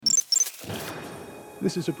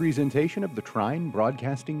This is a presentation of the Trine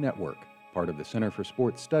Broadcasting Network, part of the Center for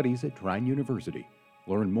Sports Studies at Trine University.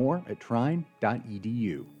 Learn more at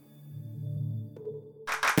trine.edu.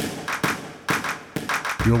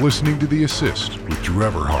 You're listening to The Assist with Drew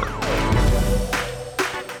Everhart.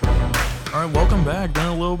 All right, welcome back. Been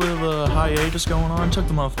a little bit of a hiatus going on. Took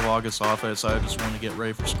the month of August off. I decided I just wanted to get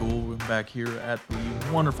ready for school. We're back here at the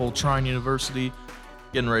wonderful Trine University,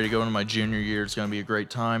 getting ready to go into my junior year. It's going to be a great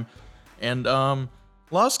time. And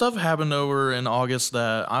a lot of stuff happened over in August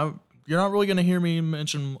that you're not really going to hear me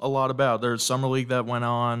mention a lot about. There's Summer League that went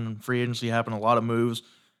on, free agency happened, a lot of moves.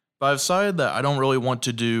 But I've decided that I don't really want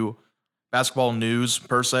to do basketball news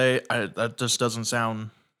per se. That just doesn't sound...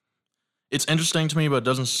 It's interesting to me, but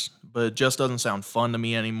it just doesn't sound fun to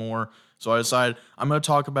me anymore. So I decided I'm going to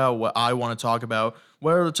talk about what I want to talk about.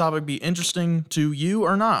 Whether the topic be interesting to you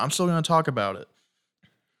or not, I'm still going to talk about it.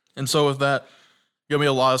 And so with that, going to be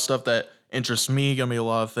a lot of stuff that interests me, going to be a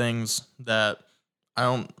lot of things that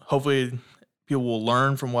hopefully people will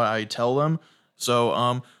learn from what I tell them.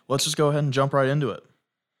 So let's just go ahead and jump right into it.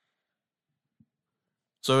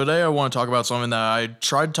 So today I want to talk about something that I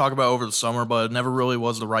tried to talk about over the summer, but it never really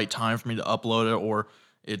was the right time for me to upload it, or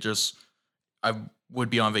I would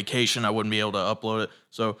be on vacation, I wouldn't be able to upload it.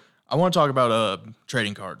 So I want to talk about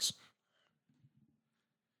trading cards.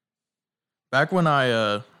 Back when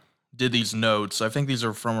I did these notes, I think these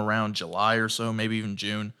are from around July or so, maybe even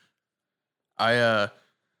June. At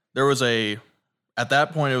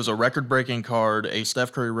that point, it was a record-breaking card. A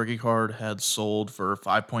Steph Curry rookie card had sold for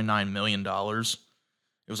 $5.9 million.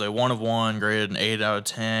 It was a 1 of 1, graded an 8 out of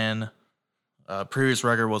 10. Previous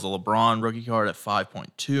record was a LeBron rookie card at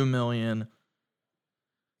 $5.2 million.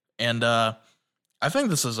 And I think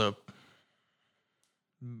this is a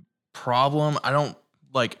problem. I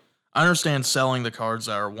understand selling the cards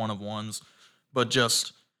that are 1 of 1s, but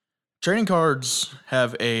just trading cards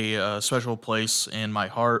have a special place in my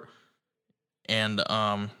heart. And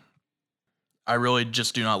I really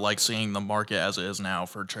just do not like seeing the market as it is now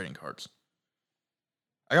for trading cards.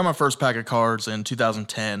 I got my first pack of cards in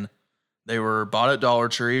 2010. They were bought at Dollar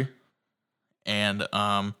Tree, and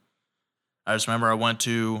I just remember I went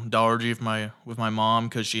to Dollar Tree with my mom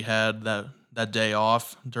because she had that day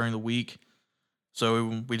off during the week.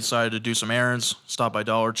 So we decided to do some errands, stop by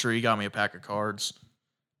Dollar Tree, got me a pack of cards.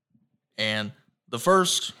 And the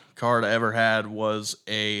first card I ever had was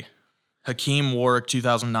a Hakeem Warrick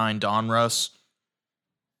 2009 Donruss.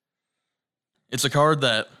 It's a card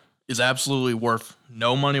that is absolutely worth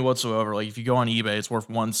no money whatsoever. Like, if you go on eBay, it's worth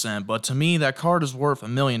 1 cent. But to me, that card is worth $1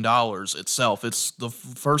 million itself. It's the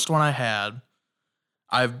first one I had.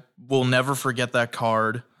 I will never forget that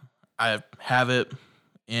card. I have it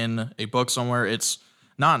in a book somewhere. It's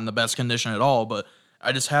not in the best condition at all, but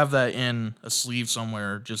I just have that in a sleeve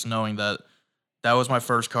somewhere, just knowing that that was my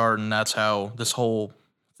first card, and that's how this whole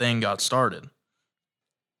thing got started.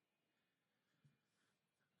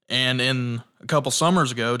 And in a couple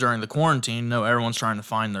summers ago, during the quarantine, everyone's trying to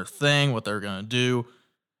find their thing, what they're going to do.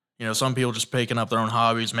 Some people just picking up their own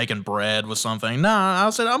hobbies, making bread with something. Nah, I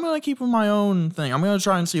said, I'm going to keep my own thing. I'm going to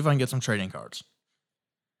try and see if I can get some trading cards.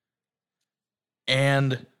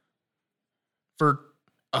 And for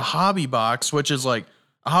a hobby box, which is like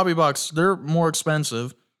a hobby box, they're more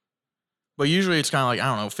expensive. But usually it's kind of like,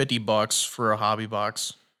 I don't know, $50 for a hobby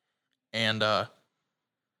box. And,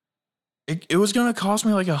 It was going to cost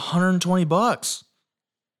me like $120.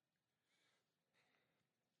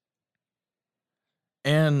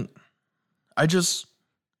 And I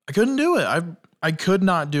couldn't do it. I could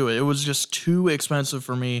not do it. It was just too expensive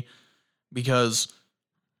for me, because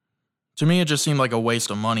to me, it just seemed like a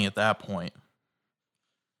waste of money at that point.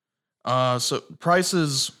 So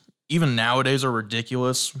prices, even nowadays, are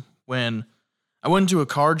ridiculous. When I went into a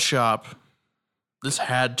card shop, this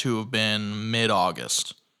had to have been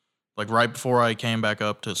mid-August. Like right before I came back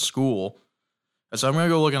up to school. I said, I'm going to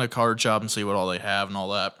go look in a card shop and see what all they have and all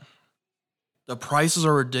that. The prices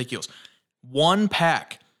are ridiculous. A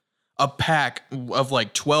pack of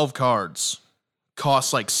like 12 cards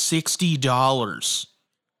costs like $60.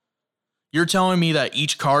 You're telling me that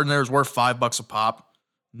each card in there is worth $5 a pop?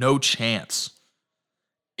 No chance.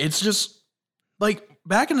 It's just like,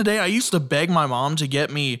 back in the day, I used to beg my mom to get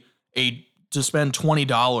me to spend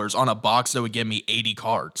 $20 on a box that would give me 80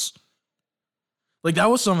 cards. Like, that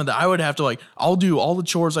was something that I would have to, I'll do all the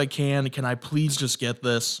chores I can. Can I please just get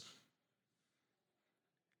this?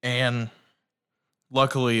 And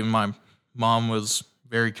luckily, my mom was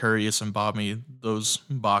very courteous and bought me those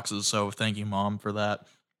boxes. So thank you, Mom, for that.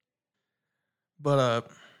 But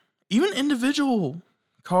even individual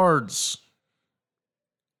cards,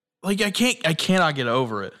 like, I cannot get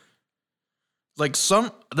over it. like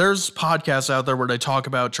there's podcasts out there where they talk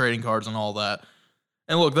about trading cards and all that.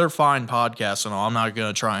 And look, they're fine podcasts and all. I'm not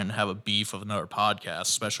going to try and have a beef with another podcast,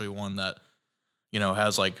 especially one that,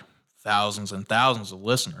 has like thousands and thousands of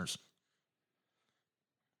listeners.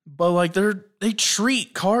 But like they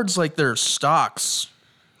treat cards like they're stocks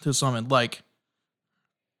to some, like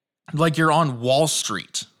you're on Wall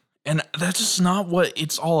Street. And that's just not what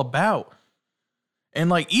it's all about. And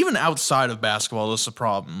like even outside of basketball, this is a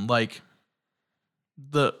problem. Like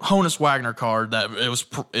the Honus Wagner card, that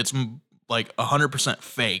it's like 100%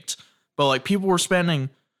 faked, but like people were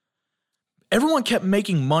everyone kept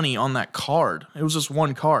making money on that card. It was just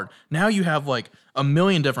one card. Now you have like a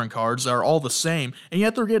million different cards that are all the same, and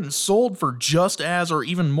yet they're getting sold for just as or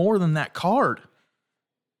even more than that card.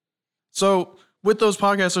 So with those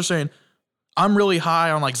podcasts, they're saying, I'm really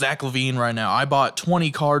high on like Zach LaVine right now. I bought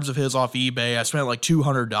 20 cards of his off eBay. I spent like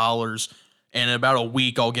 $200, and in about a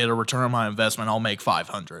week, I'll get a return on my investment. I'll make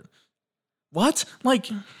 $500. What? Like,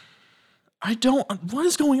 what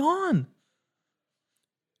is going on?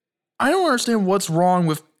 I don't understand what's wrong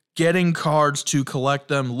with getting cards to collect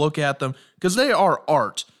them, look at them, because they are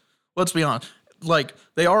art. Let's be honest. Like,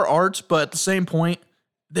 they are art, but at the same point,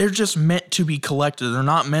 they're just meant to be collected. They're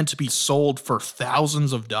not meant to be sold for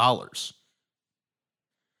thousands of dollars.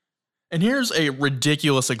 And here's a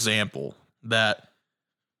ridiculous example that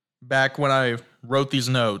back when I wrote these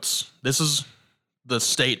notes, this is the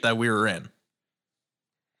state that we were in.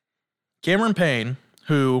 Cameron Payne,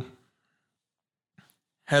 who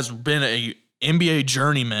has been a NBA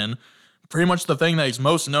journeyman, pretty much the thing that he's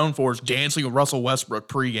most known for is dancing with Russell Westbrook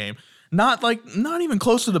pregame. Not even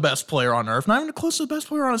close to the best player on earth, not even close to the best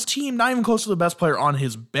player on his team, not even close to the best player on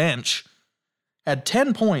his bench. Had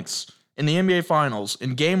 10 points in the NBA Finals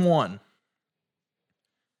in Game 1.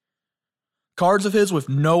 Cards of his with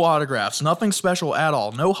no autographs, nothing special at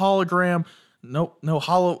all. No hologram, no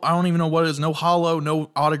hollow, I don't even know what it is, no hollow,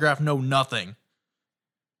 no autograph, no nothing.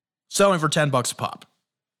 Selling for $10 a pop.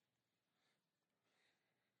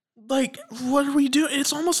 Like, what are we doing?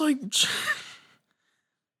 It's almost like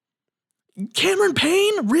Cameron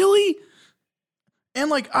Payne, really? And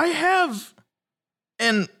like, I have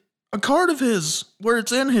a card of his where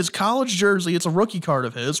it's in his college jersey. It's a rookie card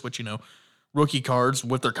of his, which, rookie cards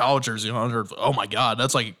with their college jersey on, oh my God,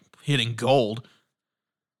 that's like hitting gold.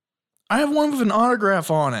 I have one with an autograph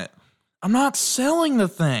on it. I'm not selling the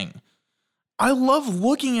thing. I love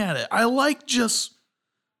looking at it. I like just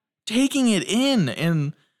taking it in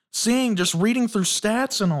and just reading through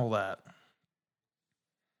stats and all that.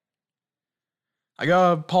 I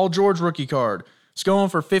got a Paul George rookie card. It's going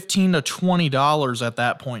for $15 to $20 at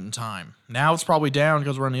that point in time. Now it's probably down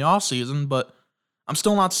because we're in the off season, but I'm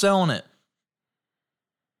still not selling it.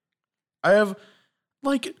 I have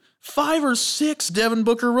like 5 or 6 Devin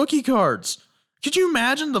Booker rookie cards. Could you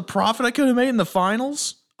imagine the profit I could have made in the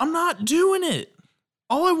finals? I'm not doing it.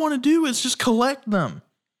 All I want to do is just collect them.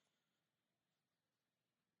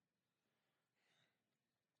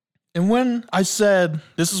 And when I said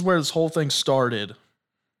this is where this whole thing started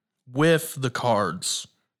with the cards,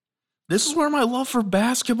 this is where my love for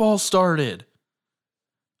basketball started.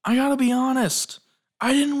 I gotta be honest.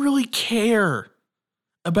 I didn't really care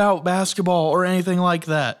about basketball or anything like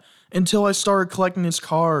that until I started collecting his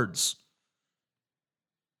cards.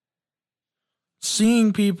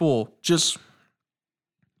 Seeing people just,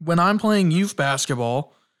 when I'm playing youth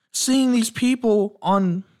basketball, seeing these people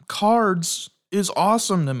on cards is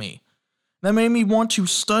awesome to me. That made me want to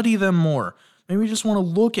study them more. Made me just want to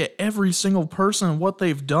look at every single person and what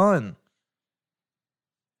they've done.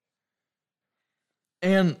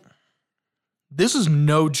 And this is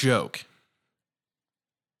no joke.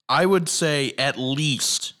 I would say at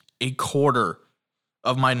least a quarter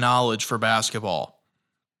of my knowledge for basketball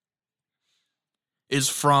is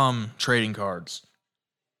from trading cards.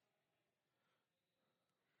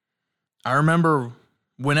 I remember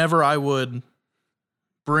whenever I would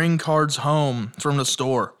bring cards home from the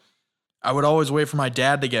store, I would always wait for my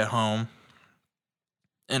dad to get home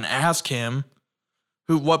and ask him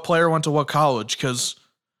what player went to what college, because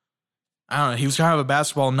I don't know, he was kind of a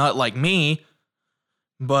basketball nut like me.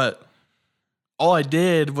 But all I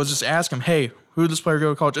did was just ask him, hey, who did this player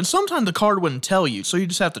go to college? And sometimes the card wouldn't tell you, so you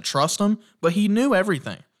just have to trust him. But he knew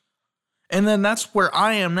everything. And then that's where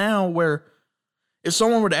I am now, where if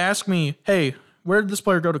someone would ask me, hey, where did this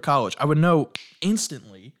player go to college? I would know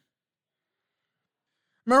instantly.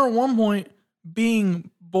 I remember at one point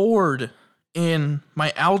being bored in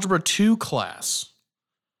my Algebra 2 class.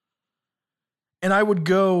 And I would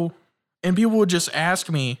go, and people would just ask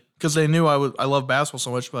me, because they knew I love basketball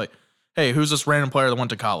so much, like, hey, who's this random player that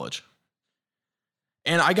went to college?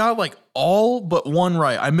 And I got like all but one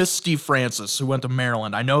right. I missed Steve Francis, who went to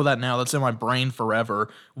Maryland. I know that now. That's in my brain forever.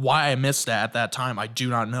 Why I missed that at that time, I do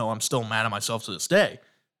not know. I'm still mad at myself to this day.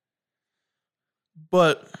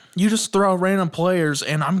 But you just throw out random players,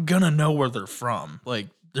 and I'm going to know where they're from. Like,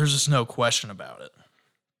 there's just no question about it.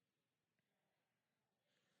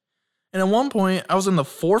 And at one point, I was in the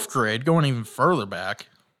 4th grade, going even further back.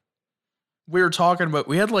 We were talking about,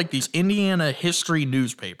 we had like these Indiana history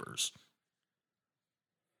newspapers.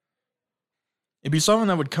 It'd be something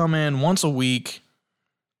that would come in once a week,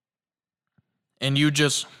 and you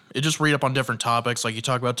just read up on different topics. Like you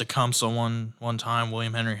talk about Tecumseh one time,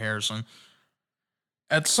 William Henry Harrison.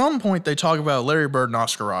 At some point, they talk about Larry Bird and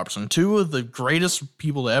Oscar Robertson, 2 of the greatest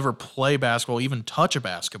people to ever play basketball, even touch a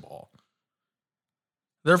basketball.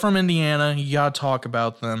 They're from Indiana. You got to talk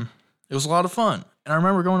about them. It was a lot of fun. And I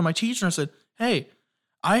remember going to my teacher and I said, hey,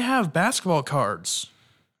 I have basketball cards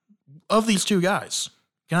of these 2 guys.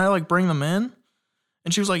 Can I like bring them in?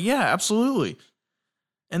 And she was like, yeah, absolutely.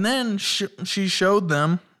 And then she showed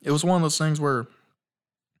them. It was one of those things where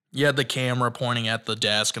you had the camera pointing at the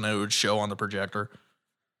desk and it would show on the projector.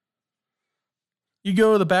 You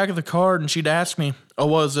go to the back of the card and she'd ask me, oh,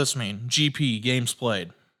 what does this mean? GP, games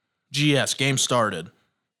played. GS, games started.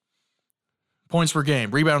 Points per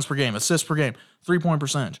game, rebounds per game, assists per game, 3-point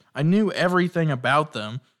percentage. I knew everything about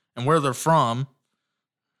them and where they're from.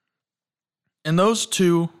 And those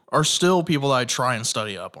 2 are still people that I try and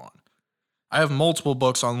study up on. I have multiple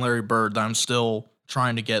books on Larry Bird that I'm still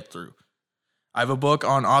trying to get through. I have a book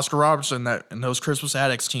on Oscar Robertson and those Crispus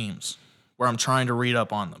Attucks teams where I'm trying to read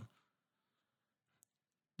up on them.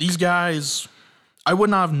 These guys, I would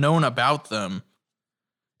not have known about them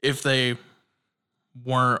if they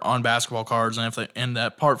weren't on basketball cards, and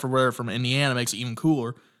that part for where from Indiana makes it even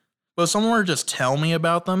cooler. But if someone were to just tell me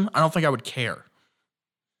about them, I don't think I would care.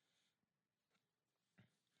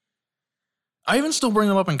 I even still bring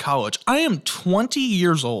them up in college. I am 20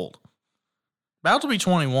 years old, about to be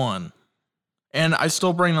 21, and I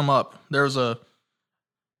still bring them up. There's a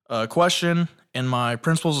question in my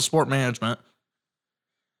Principles of Sport Management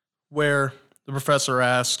where the professor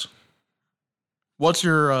asked, what's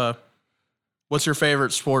your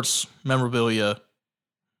favorite sports memorabilia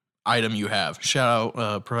item you have? Shout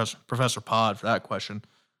out Professor Pod for that question.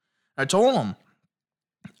 I told him,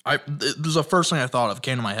 this is the first thing I thought of,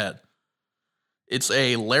 came to my head. It's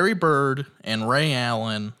a Larry Bird and Ray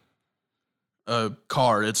Allen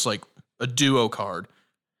card. It's like a duo card,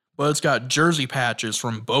 but it's got jersey patches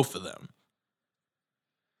from both of them.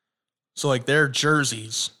 So like their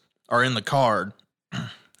jerseys are in the card.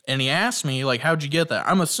 And he asked me, like, how'd you get that?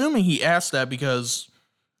 I'm assuming he asked that because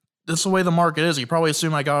that's the way the market is. He probably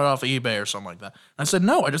assumed I got it off of eBay or something like that. I said,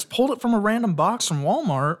 no, I just pulled it from a random box from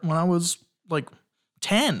Walmart when I was like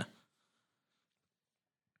 10.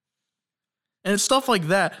 And it's stuff like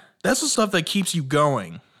that. That's the stuff that keeps you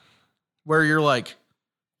going. Where you're like,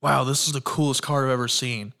 wow, this is the coolest card I've ever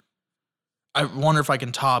seen. I wonder if I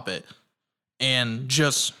can top it. And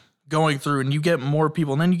just going through, and you get more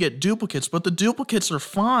people, and then you get duplicates. But the duplicates are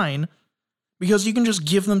fine because you can just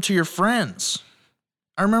give them to your friends.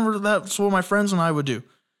 I remember that's what my friends and I would do.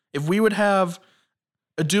 If we would have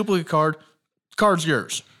a duplicate card, the card's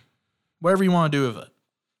yours. Whatever you want to do with it.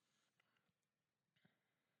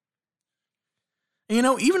 And, you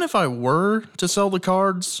know, even if I were to sell the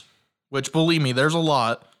cards, which believe me, there's a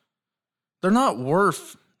lot, they're not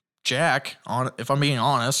worth jack, if I'm being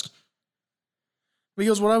honest.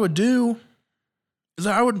 Because what I would do is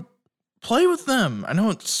I would play with them. I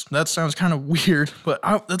know that sounds kind of weird, but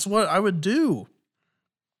that's what I would do.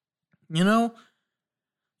 You know,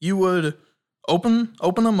 you would open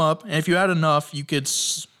them up, and if you had enough, you could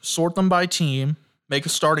sort them by team, make a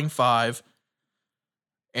starting 5,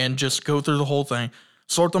 and just go through the whole thing.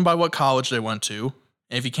 Sort them by what college they went to.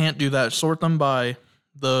 And if you can't do that, sort them by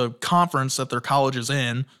the conference that their college is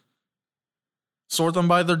in. Sort them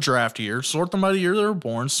by their draft year. Sort them by the year they were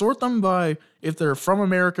born. Sort them by if they're from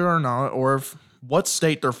America or not, or what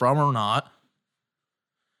state they're from or not.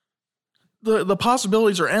 The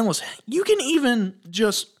possibilities are endless. You can even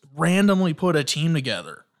just randomly put a team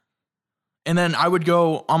together. And then I would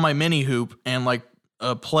go on my mini hoop and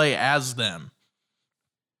play as them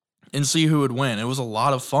and see who would win. It was a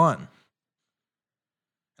lot of fun.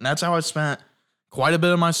 And that's how I spent quite a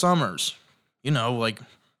bit of my summers. You know,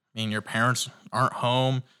 your parents aren't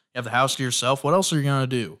home. You have the house to yourself. What else are you going to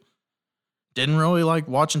do? Didn't really like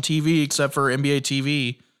watching TV except for NBA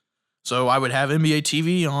TV. So I would have NBA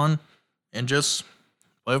TV on and just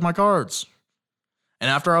play with my cards. And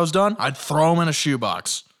after I was done, I'd throw them in a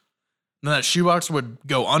shoebox. And then that shoebox would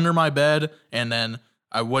go under my bed, and then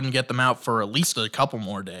I wouldn't get them out for at least a couple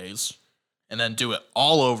more days and then do it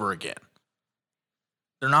all over again.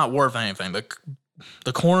 They're not worth anything.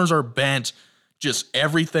 The corners are bent. Just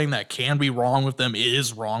everything that can be wrong with them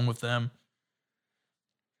is wrong with them.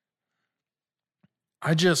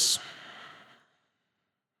 I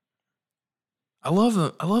love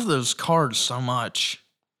those cards so much.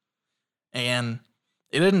 And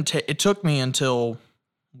it took me until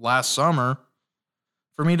last summer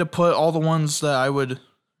for me to put all the ones that I would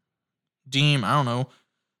deem, I don't know,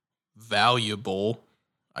 valuable,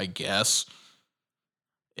 I guess,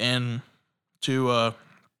 into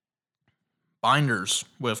binders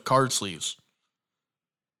with card sleeves.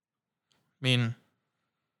 I mean,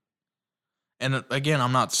 and again,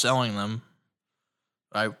 I'm not selling them.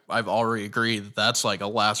 I've already agreed that that's like a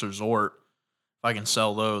last resort. If I can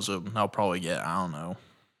sell those, I'll probably get, I don't know,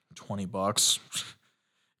 $20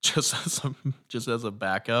 just as a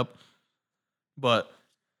backup. But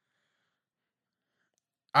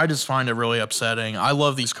I just find it really upsetting. I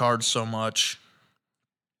love these cards so much.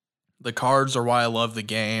 The cards are why I love the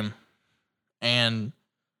game. And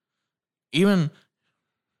even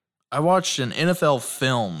I watched an NFL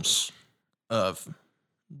Films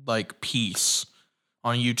piece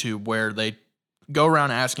on YouTube where they go around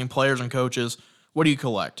asking players and coaches, what do you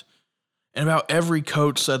collect? And about every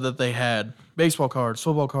coach said that they had baseball cards,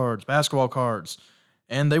 football cards, basketball cards,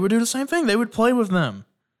 and they would do the same thing. They would play with them.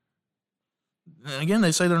 And again,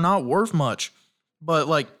 they say they're not worth much,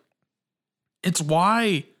 but it's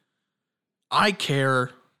why I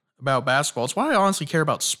care about basketball. It's why I honestly care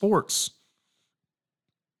about sports.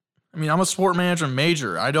 I mean, I'm a sport management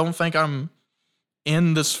major. I don't think I'm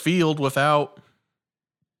in this field without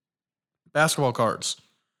basketball cards.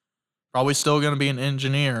 Probably still going to be an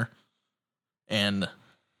engineer and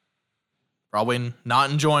probably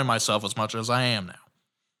not enjoying myself as much as I am now.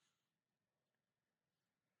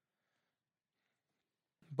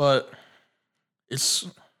 But it's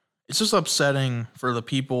just upsetting for the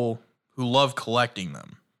people who love collecting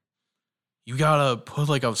them. You gotta put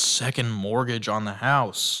a second mortgage on the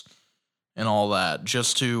house and all that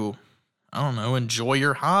just to, I don't know, enjoy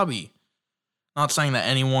your hobby. Not saying that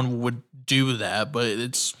anyone would do that, but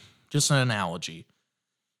it's just an analogy.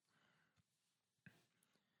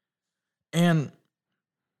 And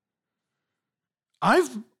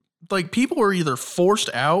people are either forced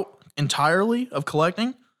out entirely of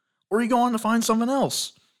collecting or you go on to find something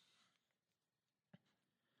else.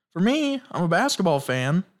 For me, I'm a basketball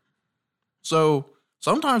fan, so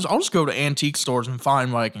sometimes I'll just go to antique stores and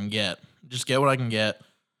find what I can get. Just get what I can get,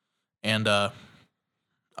 and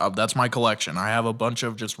that's my collection. I have a bunch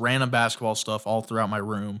of just random basketball stuff all throughout my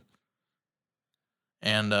room,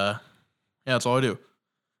 and that's all I do.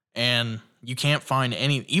 And you can't find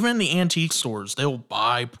any, even in the antique stores, they'll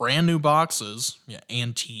buy brand new boxes,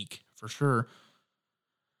 antique for sure,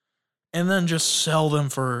 and then just sell them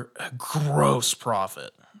for a gross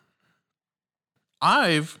profit.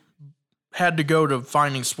 I've had to go to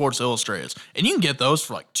finding Sports Illustrated, and you can get those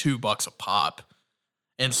for $2 a pop.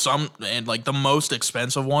 And the most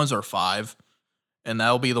expensive ones are $5, and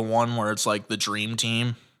that'll be the one where it's the Dream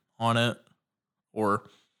Team on it, or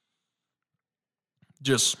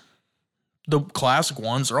just the classic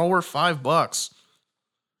ones are all worth $5.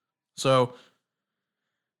 So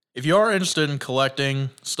if you are interested in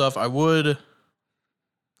collecting stuff, I would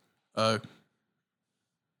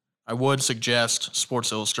suggest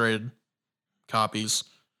Sports Illustrated copies,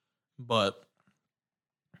 but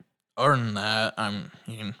other than that,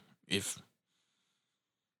 if you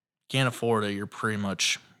can't afford it, you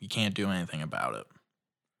can't do anything about it.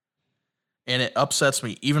 And it upsets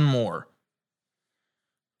me even more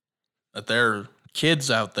that there are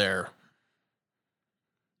kids out there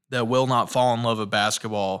that will not fall in love with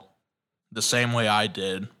basketball the same way I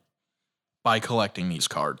did by collecting these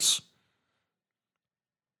cards.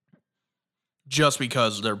 Just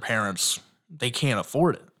because their parents, they can't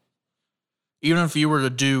afford it. Even if you were to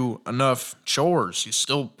do enough chores, you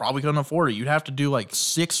still probably couldn't afford it. You'd have to do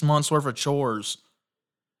 6 months worth of chores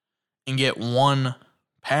and get one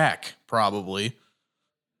pack, probably,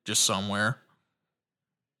 just somewhere.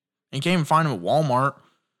 And you can't even find them at Walmart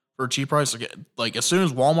for a cheap price. As soon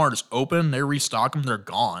as Walmart is open, they restock them, they're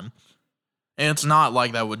gone. And it's not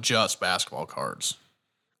like that with just basketball cards.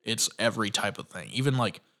 It's every type of thing. Even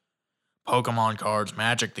Pokemon cards,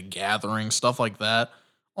 Magic the Gathering, stuff like that,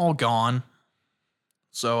 all gone.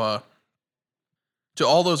 So, to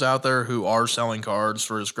all those out there who are selling cards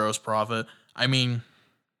for this gross profit, I mean,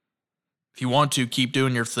 if you want to, keep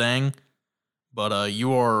doing your thing, but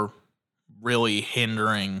you are really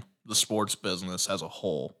hindering the sports business as a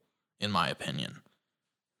whole, in my opinion.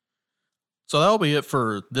 So that'll be it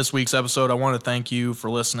for this week's episode. I want to thank you for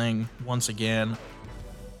listening once again.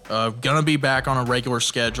 Gonna be back on a regular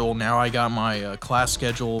schedule. Now I got my class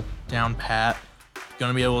schedule down pat.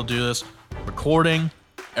 Gonna be able to do this. Recording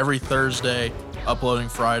every Thursday, uploading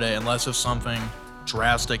Friday, unless if something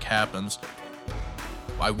drastic happens.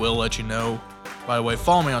 I will let you know. By the way,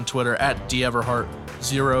 follow me on Twitter at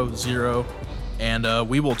DEverhart00, and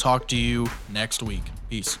we will talk to you next week.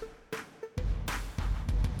 Peace.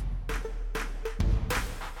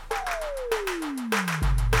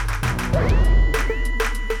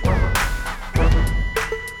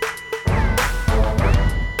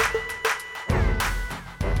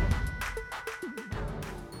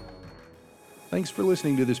 Thanks for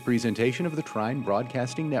listening to this presentation of the Trine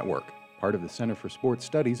Broadcasting Network, part of the Center for Sports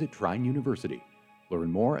Studies at Trine University. Learn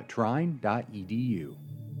more at trine.edu.